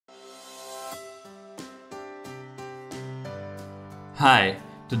Hi,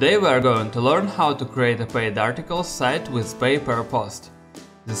 today we are going to learn how to create a paid articles site with Pay Per Post.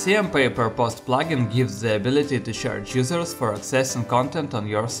 The CM Pay Per Post plugin gives the ability to charge users for accessing content on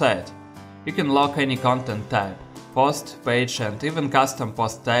your site. You can lock any content type, post, page and even custom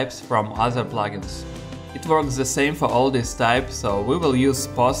post types from other plugins. It works the same for all these types, so we will use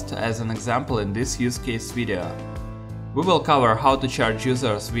post as an example in this use case video. We will cover how to charge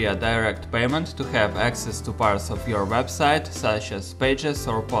users via direct payment to have access to parts of your website, such as pages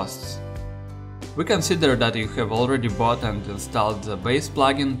or posts. We consider that you have already bought and installed the base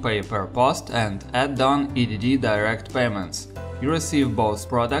plugin Pay Per Post and add-on EDD Direct Payments. You receive both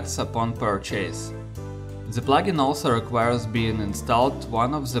products upon purchase. The plugin also requires being installed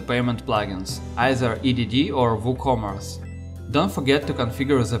one of the payment plugins, either EDD or WooCommerce. Don't forget to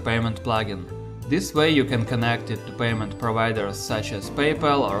configure the payment plugin. This way you can connect it to payment providers such as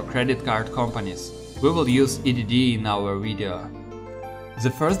PayPal or credit card companies. We will use EDD in our video. The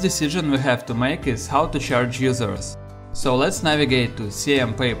first decision we have to make is how to charge users. So let's navigate to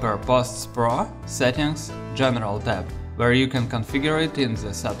CM Pay Per Posts Pro, Settings, General tab, where you can configure it in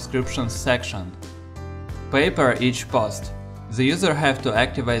the Subscriptions section. Pay per each post. The user have to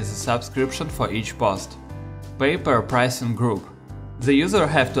activate the subscription for each post. Pay per pricing group. The user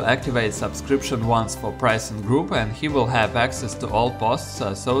have to activate subscription once for pricing group and he will have access to all posts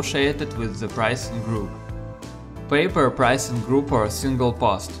associated with the pricing group. Pay per pricing group or single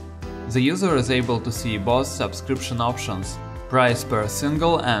post. The user is able to see both subscription options, price per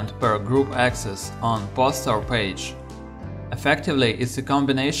single and per group access, on post or page. Effectively, it's a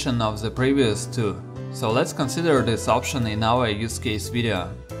combination of the previous two, so let's consider this option in our use case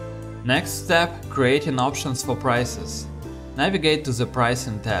video. Next step, creating options for prices. Navigate to the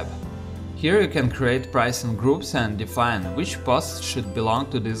Pricing tab. Here you can create pricing groups and define which posts should belong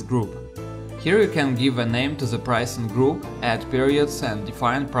to this group. Here you can give a name to the pricing group, add periods and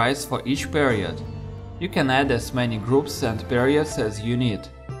define price for each period. You can add as many groups and periods as you need.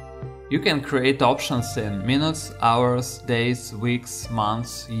 You can create options in minutes, hours, days, weeks,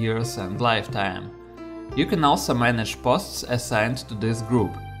 months, years and lifetime. You can also manage posts assigned to this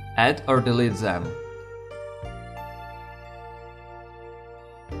group, add or delete them.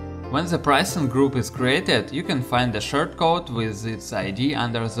 When the pricing group is created, you can find a shortcode with its ID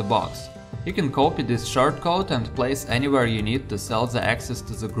under the box. You can copy this shortcode and place anywhere you need to sell the access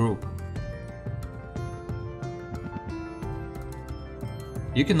to the group.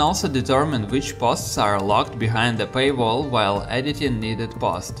 You can also determine which posts are locked behind a paywall while editing needed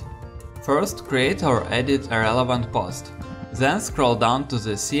post. First, create or edit a relevant post. Then scroll down to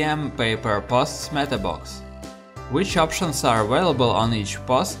the CM Pay Per Posts meta box. Which options are available on each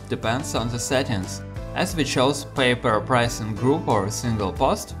post depends on the settings. As we chose Pay Per Pricing Group or Single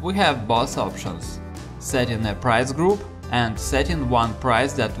Post, we have both options: setting a price group and setting one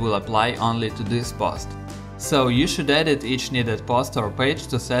price that will apply only to this post. So you should edit each needed post or page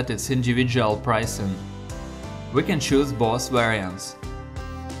to set its individual pricing. We can choose both variants.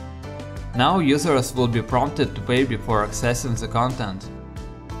 Now users will be prompted to pay before accessing the content.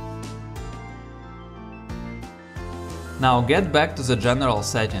 Now get back to the general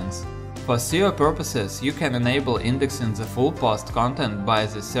settings. For SEO purposes, you can enable indexing the full post content by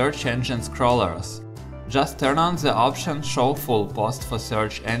the search engine crawlers. Just turn on the option Show Full Post for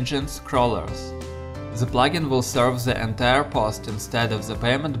search engines crawlers. The plugin will serve the entire post instead of the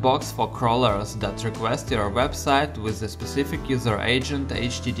payment box for crawlers that request your website with a specific user agent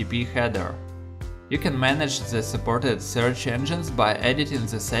HTTP header. You can manage the supported search engines by editing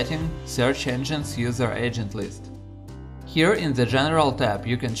the setting Search Engines User Agent List. Here in the General tab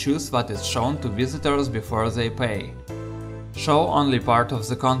you can choose what is shown to visitors before they pay. Show only part of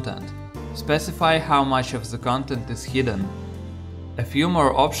the content. Specify how much of the content is hidden. A few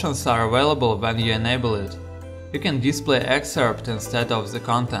more options are available when you enable it. You can display excerpt instead of the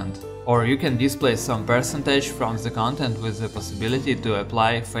content, or you can display some percentage from the content with the possibility to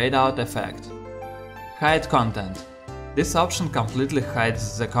apply fade-out effect. Hide content. This option completely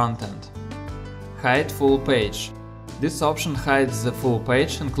hides the content. Hide full page. This option hides the full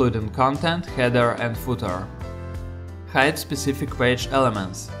page, including content, header and footer. Hide specific page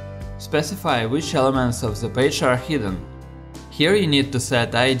elements. Specify which elements of the page are hidden. Here you need to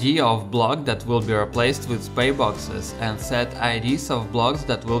set ID of blog that will be replaced with payboxes and set IDs of blogs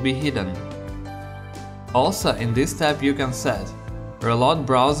that will be hidden. Also in this tab you can set Reload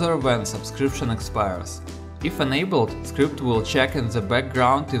browser when subscription expires. If enabled, script will check in the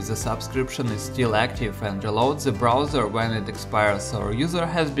background if the subscription is still active and reload the browser when it expires or user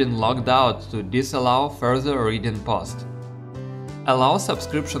has been logged out to disallow further reading post. Allow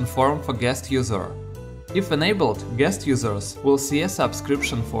subscription form for guest user. If enabled, guest users will see a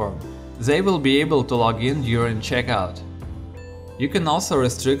subscription form. They will be able to log in during checkout. You can also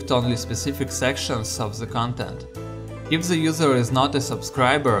restrict only specific sections of the content. If the user is not a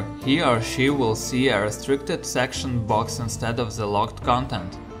subscriber, he or she will see a restricted section box instead of the logged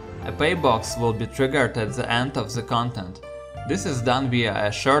content. A pay box will be triggered at the end of the content. This is done via a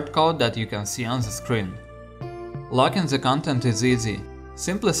shortcode that you can see on the screen. Logging the content is easy.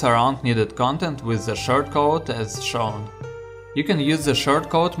 Simply surround needed content with the shortcode as shown. You can use the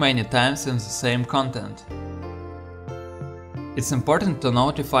shortcode many times in the same content. It's important to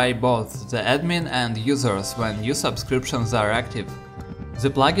notify both the admin and users when new subscriptions are active. The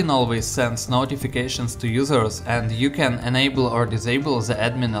plugin always sends notifications to users, and you can enable or disable the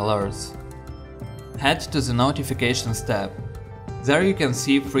admin alerts. Head to the Notifications tab. There you can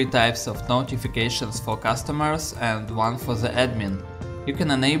see 3 types of notifications for customers and one for the admin. You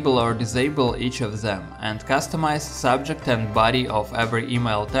can enable or disable each of them and customize subject and body of every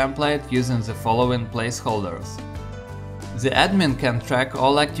email template using the following placeholders. The admin can track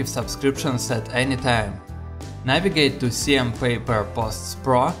all active subscriptions at any time. Navigate to CM PayPerPosts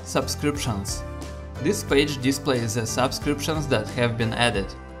Pro Subscriptions. This page displays the subscriptions that have been added.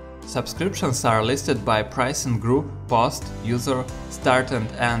 Subscriptions are listed by pricing group, post, user, start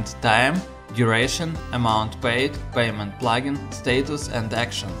and end time, duration, amount paid, payment plugin, status and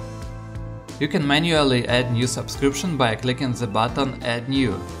action. You can manually add new subscription by clicking the button Add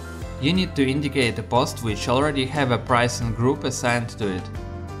New. You need to indicate a post which already have a pricing group assigned to it.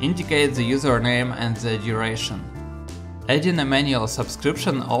 Indicate the username and the duration. Adding a manual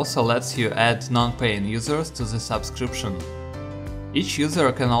subscription also lets you add non-paying users to the subscription. Each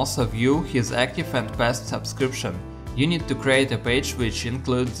user can also view his active and past subscription. You need to create a page which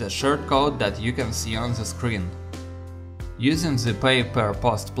includes the shortcode that you can see on the screen. Using the Pay Per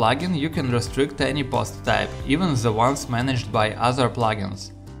Post plugin, you can restrict any post type, even the ones managed by other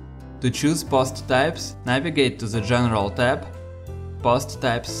plugins. To choose post types, navigate to the General tab, Post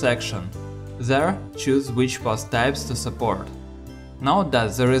Types section. There, choose which post types to support. Note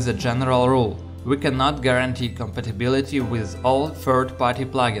that there is a general rule. We cannot guarantee compatibility with all third-party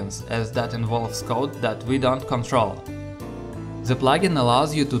plugins, as that involves code that we don't control. The plugin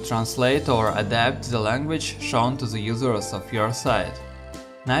allows you to translate or adapt the language shown to the users of your site.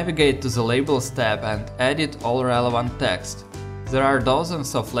 Navigate to the Labels tab and edit all relevant text. There are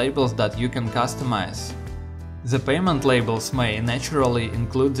dozens of labels that you can customize. The payment labels may naturally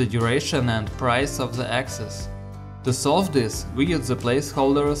include the duration and price of the access. To solve this, we use the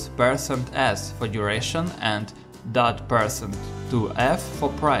placeholders %s for duration and $2f for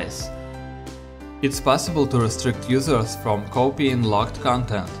price. It's possible to restrict users from copying logged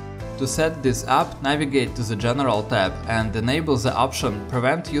content. To set this up, navigate to the General tab and enable the option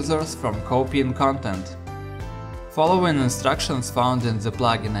Prevent users from copying content. Following instructions found in the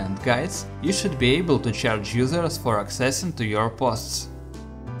plugin and guides, you should be able to charge users for accessing to your posts.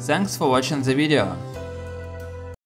 Thanks for watching the video.